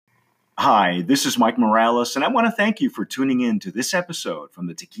Hi, this is Mike Morales, and I want to thank you for tuning in to this episode from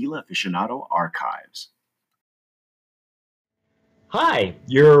the Tequila Aficionado Archives. Hi,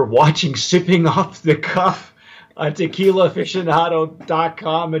 you're watching Sipping Off the Cuff on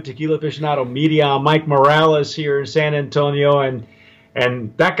TequilaAficionado.com and Tequila Aficionado Media. I'm Mike Morales here in San Antonio, and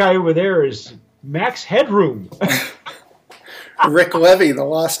that guy over there is Max Headroom. Rick Levy, the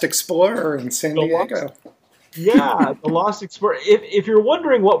Lost Explorer in San Diego. Yeah, the Lost Explorer. If you're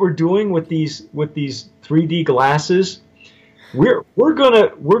wondering what we're doing with these 3D glasses, we're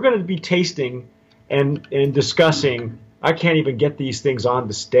gonna be tasting and discussing. I can't even get these things on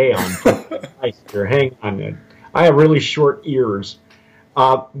to stay on. Here, hang on. I have really short ears.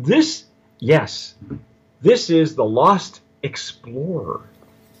 This is the Lost Explorer.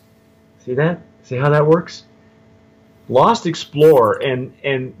 See that? See how that works? Lost Explorer,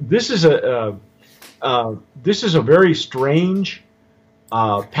 and this is a very strange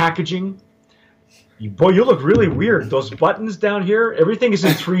packaging. Boy, you look really weird. Those buttons down here, everything is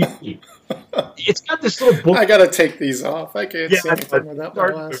in 3D. It's got this little book. I got to take these off. I can't see anything without my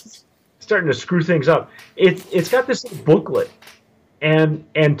glasses. Starting to screw things up. It's got this little booklet and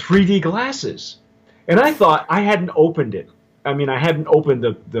 3D glasses. And I thought I hadn't opened it. I mean, I hadn't opened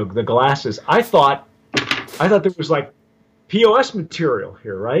the glasses. I thought there was like POS material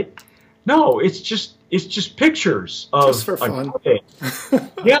here, right? No, it's just pictures of just for fun.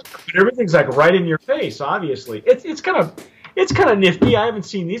 Yeah, but everything's like right in your face. Obviously, it's kind of nifty. I haven't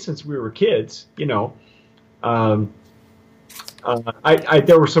seen these since we were kids. You know, there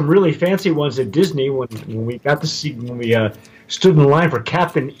were some really fancy ones at Disney when we got to see when we stood in line for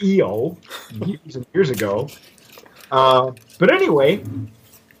Captain EO years and years ago. But anyway,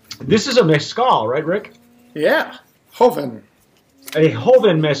 this is a mezcal, right, Rick? Yeah, Joven. A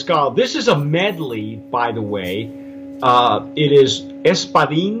Joven mezcal. This is a medley, by the way. It is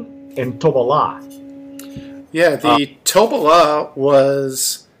Espadín and Tobalá. Yeah, the Tobalá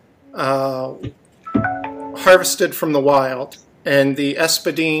was harvested from the wild, and the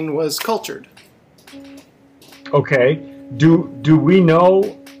Espadín was cultured. Okay. Do we know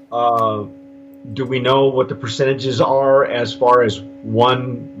what the percentages are as far as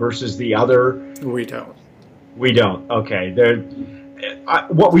one versus the other? We don't. We don't. Okay.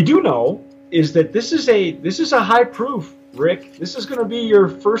 What we do know is that this is a high proof, Rick. This is going to be your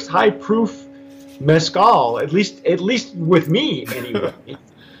first high proof mezcal, at least with me anyway.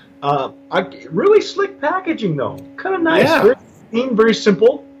 Really slick packaging though, kind of nice. Yeah. Very clean, very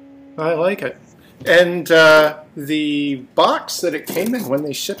simple. I like it. And the box that it came in when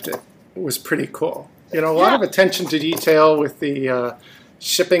they shipped it was pretty cool. You know, a lot of attention to detail with the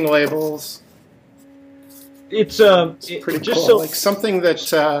shipping labels. It's pretty just cool. so Like something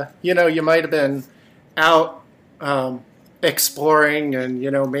that you might have been out exploring, and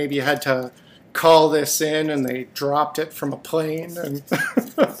maybe you had to call this in, and they dropped it from a plane, and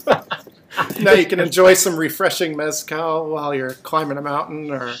now you can enjoy some refreshing mezcal while you're climbing a mountain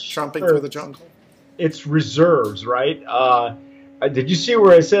or tromping through the jungle. It's reserves, right? Did you see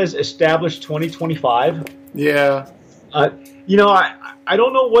where it says established 2025? Yeah. I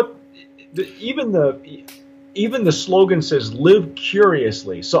don't know what even the slogan says live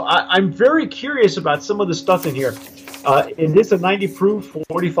curiously. So I'm very curious about some of the stuff in here. It is a 90 proof,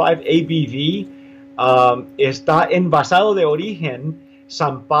 45 ABV. Está envasado de origen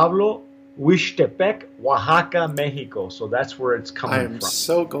San Pablo, Huixtepec, Oaxaca, Mexico. So that's where it's coming from. I am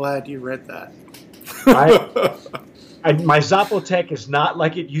so glad you read that. My Zapotec is not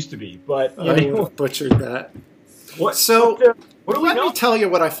like it used to be, but I butchered that. What do we know? Let me tell you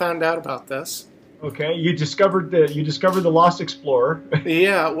what I found out about this. Okay, you discovered the Lost Explorer.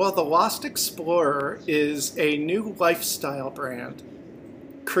 Yeah, well, the Lost Explorer is a new lifestyle brand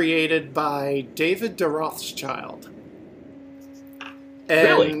created by David de Rothschild.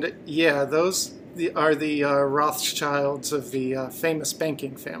 And really? Yeah, those are the Rothschilds of the famous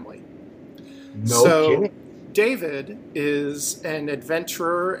banking family. No kidding. David is an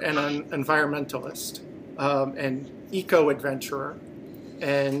adventurer and an environmentalist, an eco-adventurer,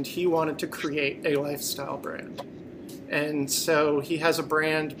 and he wanted to create a lifestyle brand. And so he has a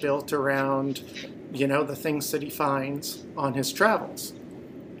brand built around, the things that he finds on his travels.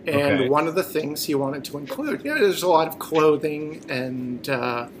 And one of the things he wanted to include, there's a lot of clothing and,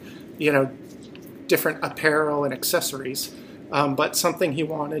 different apparel and accessories. But something he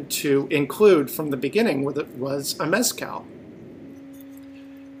wanted to include from the beginning was a mezcal.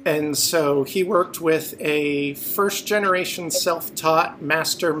 And so he worked with a first-generation self-taught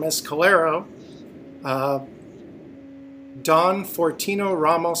master mezcalero, Don Fortino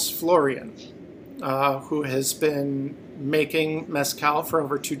Ramos Florian. who has been making mezcal for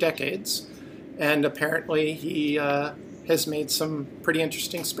over 2 decades, and apparently he has made some pretty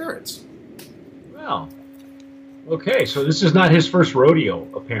interesting spirits. Well, okay, so this is not his first rodeo,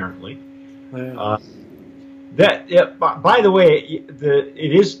 apparently. Yeah. By the way,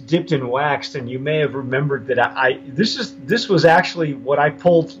 it is dipped and waxed, and you may have remembered that this was actually what I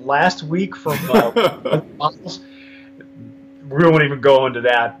pulled last week from bottles. We won't even go into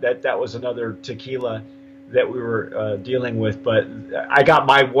that. That was another tequila that we were dealing with, but I got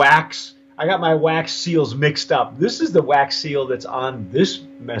my wax seals mixed up. This is the wax seal that's on this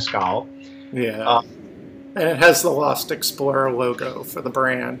mezcal. Yeah, and it has the Lost Explorer logo for the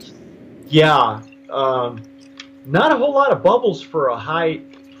brand. Yeah. Not a whole lot of bubbles for a high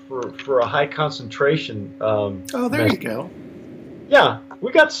concentration. Oh, there you go. Yeah,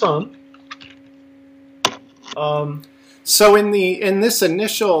 we got some. So in this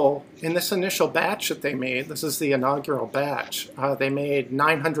initial batch that they made, this is the inaugural batch. They made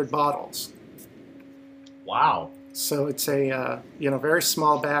 900 bottles. Wow. So it's a very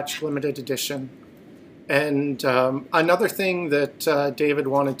small batch, limited edition. And another thing that David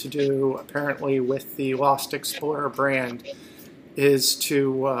wanted to do, apparently, with the Lost Explorer brand, is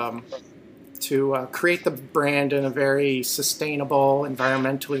to create the brand in a very sustainable,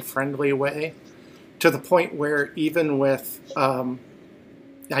 environmentally friendly way, to the point where even with,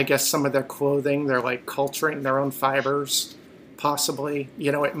 I guess, some of their clothing, they're like culturing their own fibers, possibly.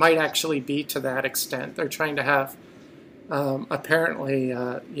 It might actually be to that extent. They're trying to have apparently,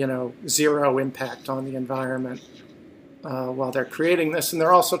 zero impact on the environment while they're creating this. And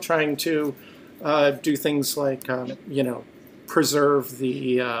they're also trying to do things like, preserve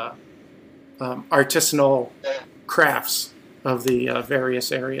the artisanal crafts of the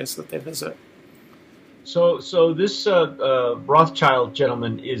various areas that they visit. So this Rothschild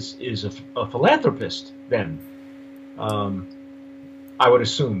gentleman is a philanthropist, then, I would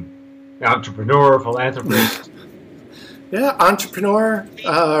assume. Entrepreneur, philanthropist. Yeah, entrepreneur,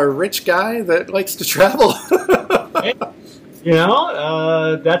 rich guy that likes to travel.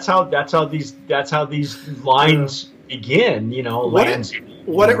 That's how these lines begin.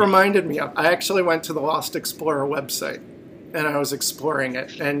 What it reminded me of, I actually went to the Lost Explorer website, and I was exploring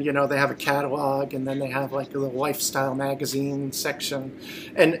it. And they have a catalog, and then they have like a little lifestyle magazine section,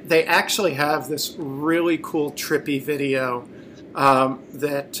 and they actually have this really cool, trippy video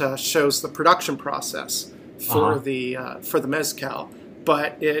that shows the production process for the mezcal,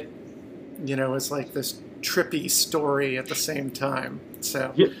 but it is like this trippy story at the same time.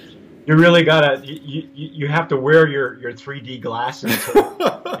 So you really gotta you have to wear your 3D glasses.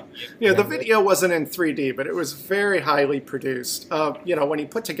 Yeah, the video wasn't in 3D, but it was very highly produced. When he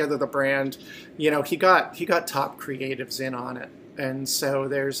put together the brand, he got top creatives in on it, and so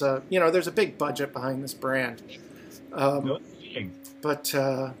there's a big budget behind this brand. But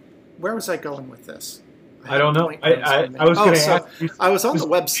where was I going with this? I don't know. I was going to ask you. I was on the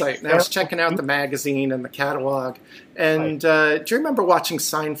website, and I was checking out the magazine and the catalog. And do you remember watching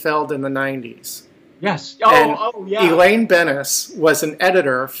Seinfeld in the 90s? Yes. Yeah. Elaine Bennis was an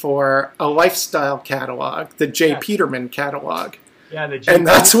editor for a lifestyle catalog, the J. Peterman catalog. Yeah, and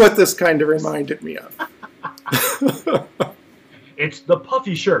that's what this kind of reminded me of. It's the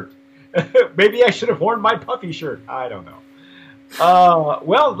puffy shirt. Maybe I should have worn my puffy shirt. I don't know.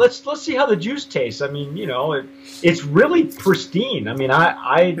 Well, let's see how the juice tastes. I mean, it's really pristine. I mean,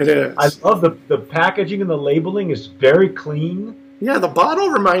 I love the packaging and the labeling is very clean. Yeah, the bottle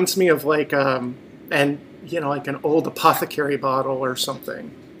reminds me of like like an old apothecary bottle or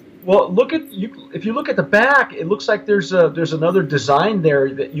something. Well, if you look at the back, it looks like there's another design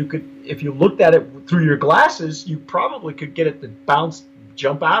there that you could, if you looked at it through your glasses, you probably could get it to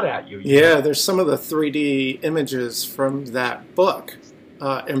jump out at you. Yeah, there's some of the 3D images from that book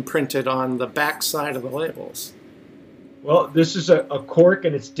imprinted on the back side of the labels. Well, this is a cork,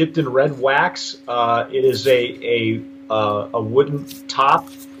 and it's dipped in red wax. It is a wooden top.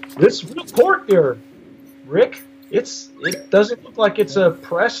 This real cork there, Rick. It doesn't look like it's a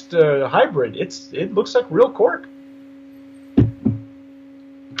pressed hybrid. It looks like real cork.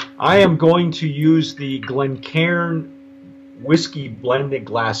 I am going to use the Glencairn whiskey blended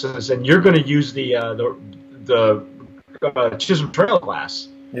glasses, and you're going to use the Chisholm Trail glass.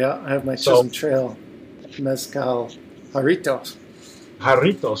 Yeah, I have my Chisholm Trail Mezcal Jarritos.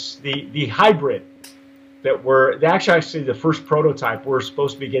 The hybrid actually the first prototype. We're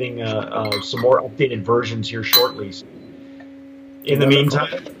supposed to be getting some more updated versions here shortly. In the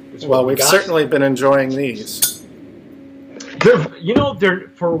meantime, we've certainly been enjoying these.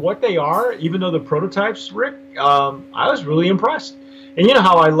 They're for what they are, even though the prototypes, Rick, I was really impressed. And you know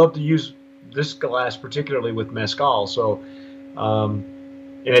how I love to use this glass particularly with mezcal. So, and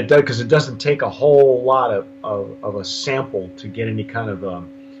it does, because it doesn't take a whole lot of a sample to get any kind of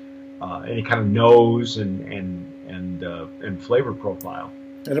nose and flavor profile.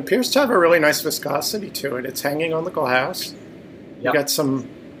 It appears to have a really nice viscosity to it. It's hanging on the glass. You Yep. got some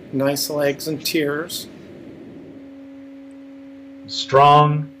nice legs and tiers.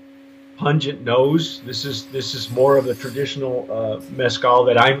 Strong, pungent nose. This is more of the traditional mezcal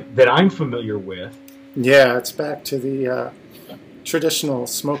that I'm familiar with. Yeah, it's back to the traditional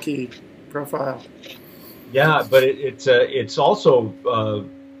smoky profile. Yeah, but it's also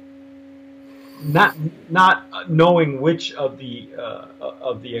not knowing which of the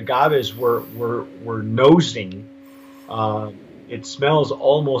agaves we're nosing. It smells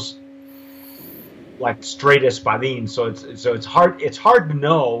almost like straight espadín, so it's hard to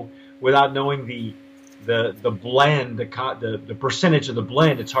know without knowing the blend, the percentage of the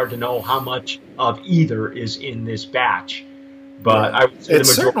blend. It's hard to know how much of either is in this batch. But I would say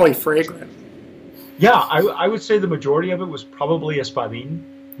it's certainly fragrant. Yeah, I would say the majority of it was probably espadín.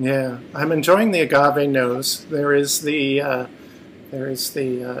 Yeah, I'm enjoying the agave nose. There is the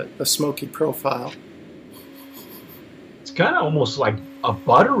smoky profile. It's kind of almost like a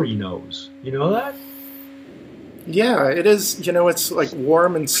buttery nose. You know that? Yeah, it is. You know, it's like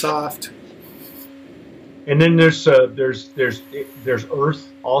warm and soft. And then there's earth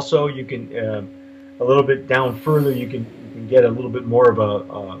also. You can a little bit down further. You can get a little bit more of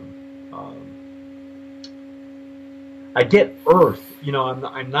a. I get earth. You know,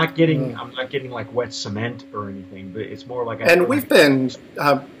 I'm not getting like wet cement or anything, but it's more like. We've been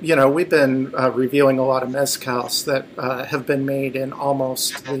reviewing a lot of mezcals that have been made in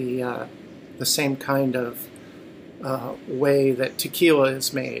almost the same kind of way that tequila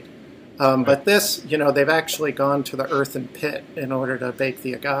is made. But this, they've actually gone to the earthen pit in order to bake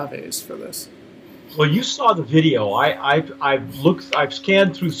the agaves for this. Well, you saw the video. I've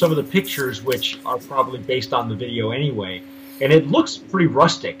scanned through some of the pictures, which are probably based on the video anyway, and it looks pretty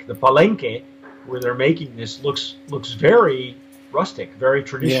rustic. The palenque, where they're making this, looks very rustic, very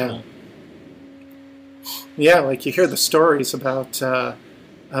traditional. Yeah, like you hear the stories about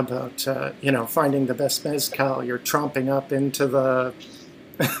finding the best mezcal. You're tromping up into the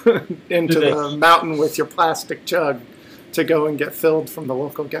the mountain with your plastic jug to go and get filled from the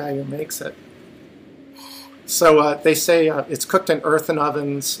local guy who makes it. So they say it's cooked in earthen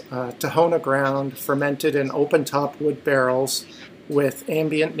ovens, Tahona ground, fermented in open-top wood barrels with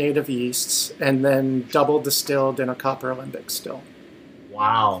ambient native yeasts, and then double distilled in a copper alembic still.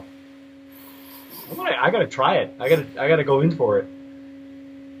 Wow! I gotta try it. I gotta go in for it.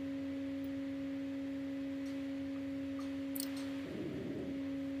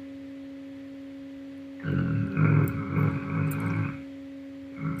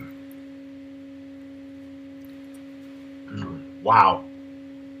 Wow.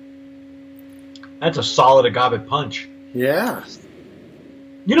 That's a solid agave punch. Yeah.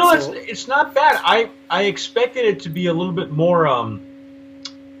 It's not bad. I expected it to be a little bit more a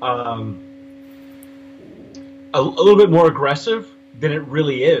little bit more aggressive than it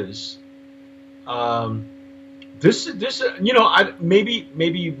really is.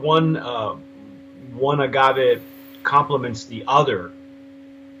 Maybe one agave complements the other.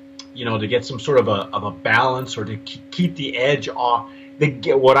 To get some sort of a balance, or to keep the edge off.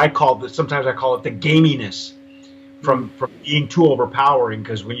 Sometimes I call it the gaminess from being too overpowering.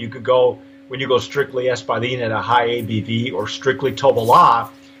 Because when you go strictly espadín at a high ABV, or strictly Tobola,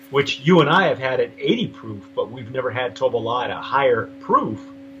 which you and I have had at 80 proof, but we've never had Tobola at a higher proof.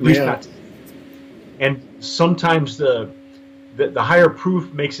 At least not. And sometimes the higher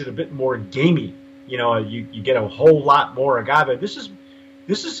proof makes it a bit more gamey. You get a whole lot more agave. This is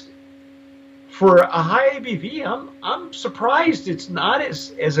for a high ABV. I'm surprised it's not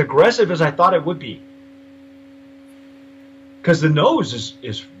as aggressive as I thought it would be. Because the nose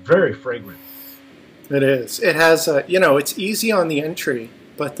is very fragrant. It is. It has it's easy on the entry,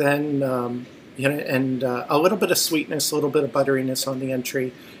 but then and a little bit of sweetness, a little bit of butteriness on the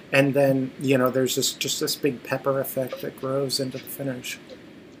entry, and then there's just this big pepper effect that grows into the finish.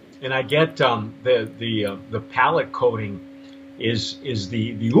 And I get the palate coating is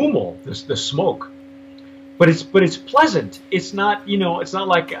the humo, the smoke, but it's pleasant. It's not it's not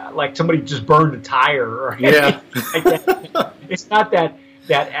like somebody just burned a tire or anything like that. It's not that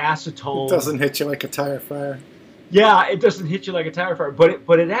acetone. It doesn't hit you like a tire fire. Yeah, it doesn't hit you like a tire fire,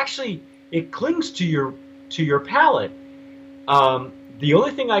 but it actually clings to your palate. The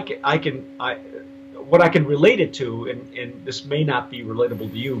only thing I can relate it to, and this may not be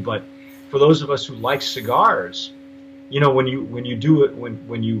relatable to you, but for those of us who like cigars, when you do it,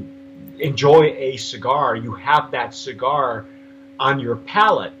 when you enjoy a cigar, you have that cigar on your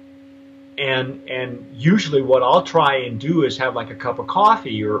palate. And usually what I'll try and do is have like a cup of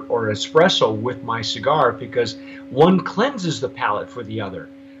coffee or espresso with my cigar, because one cleanses the palate for the other.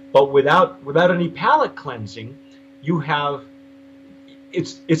 But without any palate cleansing, you have,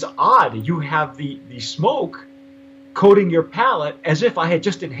 it's odd. You have the smoke coating your palate as if I had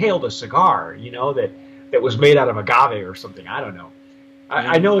just inhaled a cigar, you know, that was made out of agave or something. I don't know.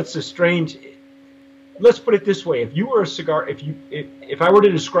 I know it's a strange. Let's put it this way: if you were a cigar, if I were to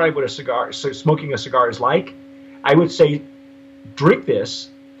describe what smoking a cigar is like, I would say, drink this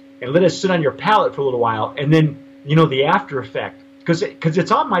and let it sit on your palate for a little while, and then, you know, the after effect, because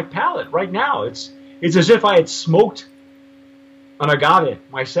it's on my palate right now. It's as if I had smoked an agave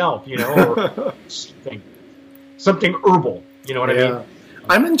myself, you know, or something herbal. You know what I mean?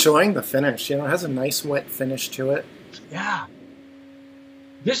 I'm enjoying the finish. You know, it has a nice wet finish to it. Yeah.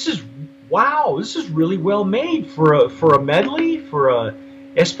 Wow, this is really well made for a medley, for a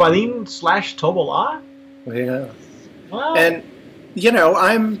Espadín / Tobola. Yeah. Wow. And, you know,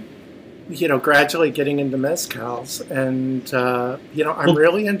 I'm, you know, gradually getting into mezcals, and, you know, I'm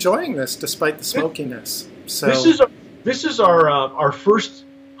really enjoying this despite the smokiness. So this is our first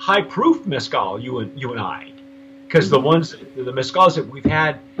high proof mezcal, you and I, because the mezcals that we've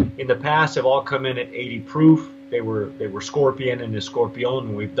had in the past have all come in at 80 proof. They were Scorpion and Escorpion,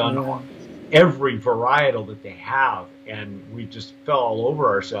 and we've done every varietal that they have, and we just fell all over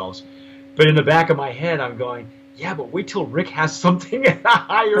ourselves. But in the back of my head, I'm going, yeah, but wait till Rick has something at a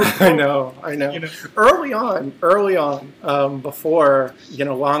higher proof. I know. You know? Early on, before, you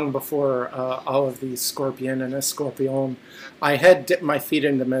know, long before all of these Scorpion and Escorpion, I had dipped my feet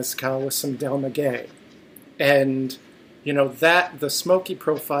into mezcal with some Del Maguey, and, you know, the smoky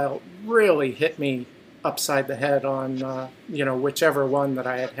profile really hit me upside the head on, you know, whichever one that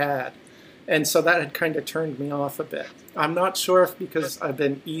I had. And so that had kind of turned me off a bit. I'm not sure if because I've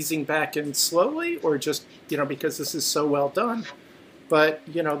been easing back in slowly, or just, you know, because this is so well done. But,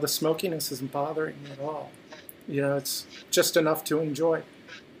 you know, the smokiness isn't bothering me at all. You know, it's just enough to enjoy.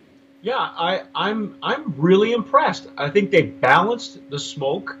 Yeah, I'm really impressed. I think they balanced the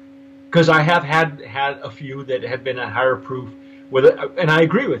smoke, because I have had a few that have been at higher proof with it, and I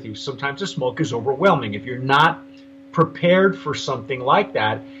agree with you. Sometimes the smoke is overwhelming. If you're not prepared for something like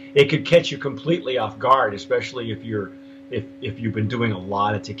that, it could catch you completely off guard, especially if you've been doing a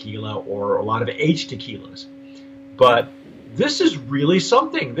lot of tequila or a lot of aged tequilas. But this is really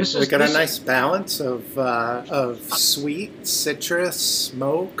something. We got a nice balance of sweet, citrus,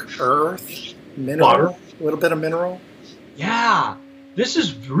 smoke, earth, mineral, water, a little bit of mineral. Yeah, this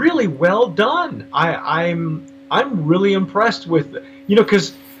is really well done. I'm really impressed with, you know,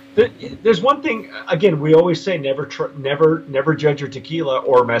 because there's one thing, again, we always say never judge your tequila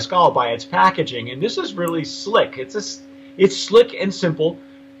or mezcal by its packaging, and this is really slick. It's slick and simple,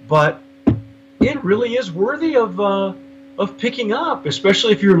 but it really is worthy of picking up,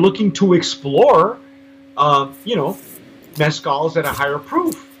 especially if you're looking to explore, you know, mezcals at a higher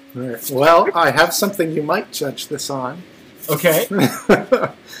proof. Right. Well, I have something you might judge this on. Okay.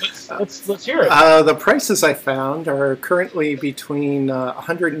 Let's hear it. The prices I found are currently between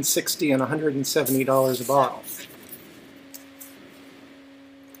 $160 and $170 a bottle.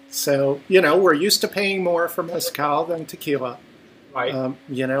 So, you know, we're used to paying more for mezcal than tequila. Right.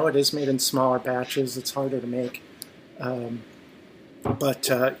 You know, it is made in smaller batches. It's harder to make. But,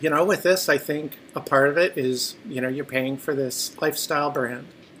 you know, with this, I think a part of it is, you know, you're paying for this lifestyle brand.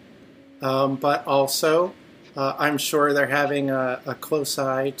 But also, I'm sure they're having a close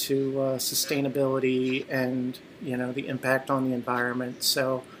eye to sustainability and, you know, the impact on the environment.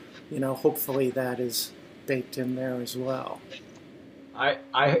 So, you know, hopefully that is baked in there as well.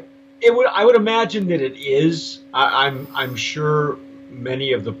 I would imagine that it is. I'm sure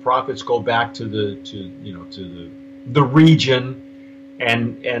many of the profits go back to the region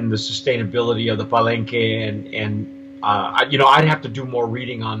and the sustainability of the Palenque, and you know, I'd have to do more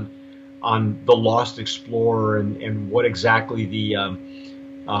reading on the Lost Explorer and what exactly the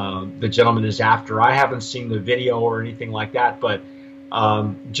gentleman is after. I haven't seen the video or anything like that, but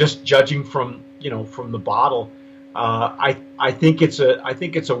just judging from the bottle, I think it's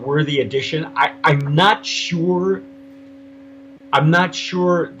a worthy addition. I'm not sure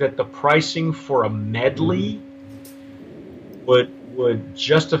that the pricing for a medley would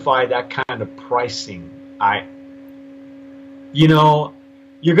justify that kind of pricing.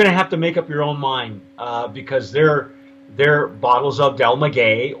 You're going to have to make up your own mind, because they're bottles of Del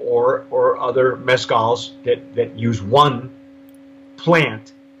Maguey or other mezcals that use one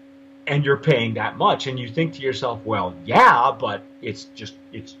plant, and you're paying that much, and you think to yourself, well, yeah, but it's just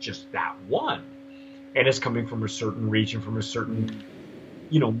that one, and it's coming from a certain region, from a certain,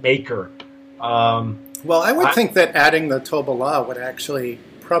 maker. Well, I would think that adding the Tobola would actually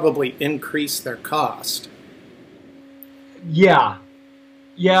probably increase their cost. Yeah,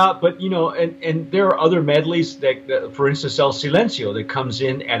 but and there are other medleys that, for instance, El Silencio, that comes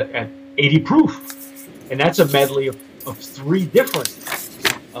in at 80 proof, and that's a medley of 3 different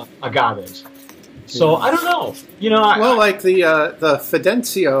agaves. So I don't know. Like the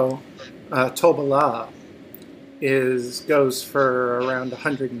Fidencio Tobola goes for around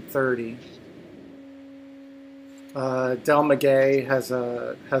 130. Del Maguey has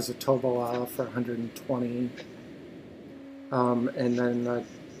a Tobola for 120. And then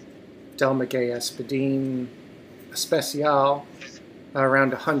Del Maguey Espadin Especial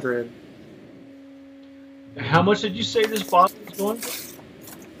around 100. How much did you say this bottle is going?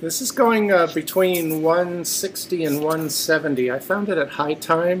 This is going between 160 and 170. I found it at High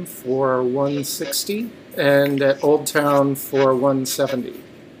Time for 160 and at Old Town for 170.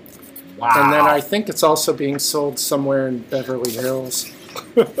 Wow. And then I think it's also being sold somewhere in Beverly Hills.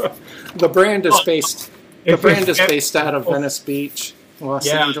 The brand is based. The brand is based out of Venice Beach, Los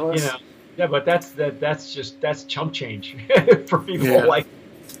Angeles. Yeah, but that's chump change for people like.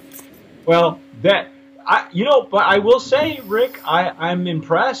 Well, but I will say, Rick, I'm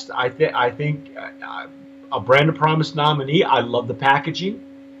impressed. I think a Brand of Promise nominee. I love the packaging.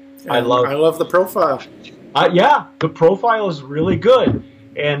 I love the profile. The profile is really good,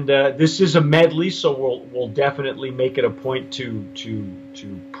 and this is a medley, so we'll definitely make it a point to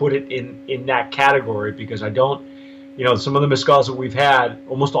put it in that category, because I don't, some of the mezcals that we've had,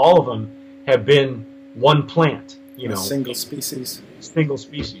 almost all of them have been one plant, A single species.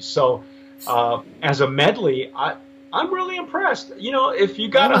 So as a medley, I'm really impressed. If you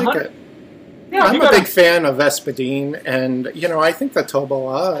got I like it. Yeah, I'm a big fan of Espadin, and I think the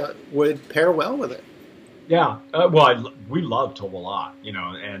Tobola would pair well with it. Yeah, we love Tobola,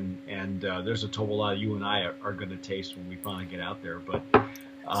 and there's a Tobola you and I are going to taste when we finally get out there. But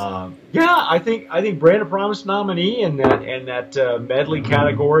I think Brand of Promise nominee in that medley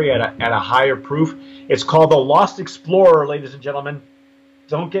category at a higher proof. It's called the Lost Explorer, ladies and gentlemen.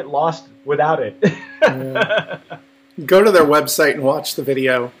 Don't get lost without it. Yeah. Go to their website and watch the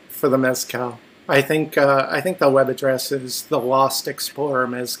video for the mezcal. I think the web address is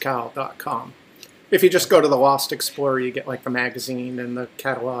thelostexplorermezcal.com. If you just go to the Lost Explorer, you get like the magazine and the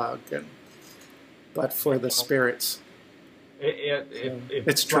catalog, but for the spirits,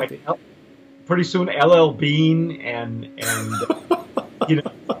 it's tricky. Like, pretty soon, LL Bean and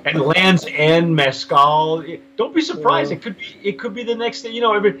and Land's End mezcal. Don't be surprised. It could be the next thing.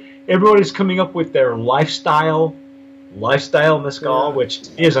 Everybody's coming up with their lifestyle mezcal, which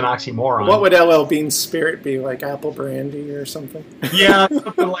is an oxymoron. What would LL Bean's spirit be, like apple brandy or something? Yeah,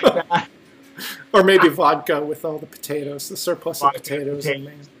 something like that. Or maybe vodka with all the potatoes, the surplus of potatoes in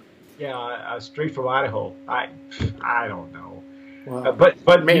Maine. Yeah, straight from Idaho. I don't know. Wow.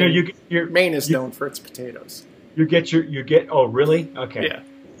 But Maine, Maine is known for its potatoes. You get. Oh, really? Okay. Yeah.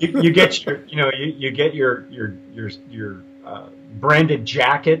 You get your branded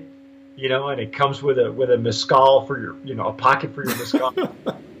jacket, and it comes with a mezcal for your a pocket for your mezcal.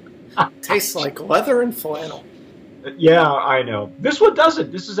 Tastes like leather and flannel. Yeah, I know. This one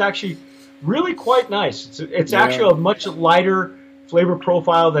doesn't. This is actually really quite nice. It's actually a much lighter flavor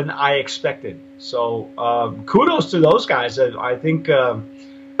profile than I expected. So kudos to those guys. I think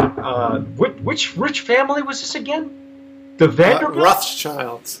which rich family was this again? The Vanderbilt?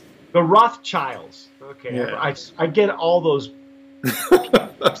 Rothschilds. The Rothschilds. Okay, yeah. I get all those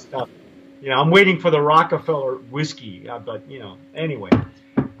stuff. I'm waiting for the Rockefeller whiskey, but anyway.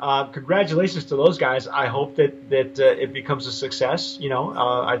 Congratulations to those guys. I hope that it becomes a success.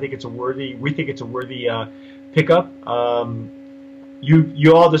 I think it's we think it's a worthy pickup.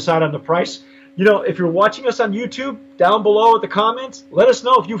 You all decide on the price. If you're watching us on YouTube, down below in the comments, let us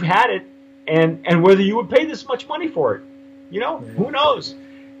know if you've had it and whether you would pay this much money for it. Who knows?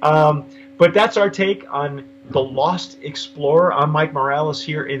 But that's our take on the Lost Explorer. I'm Mike Morales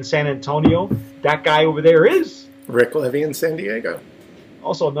here in San Antonio. That guy over there is Rick Levy in San Diego,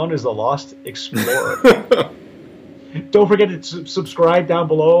 also known as the Lost Explorer. Don't forget to subscribe down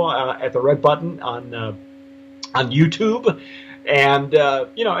below at the red button on YouTube. And,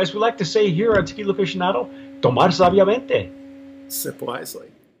 as we like to say here on Tequila Aficionado, tomar sabiamente. Sip wisely.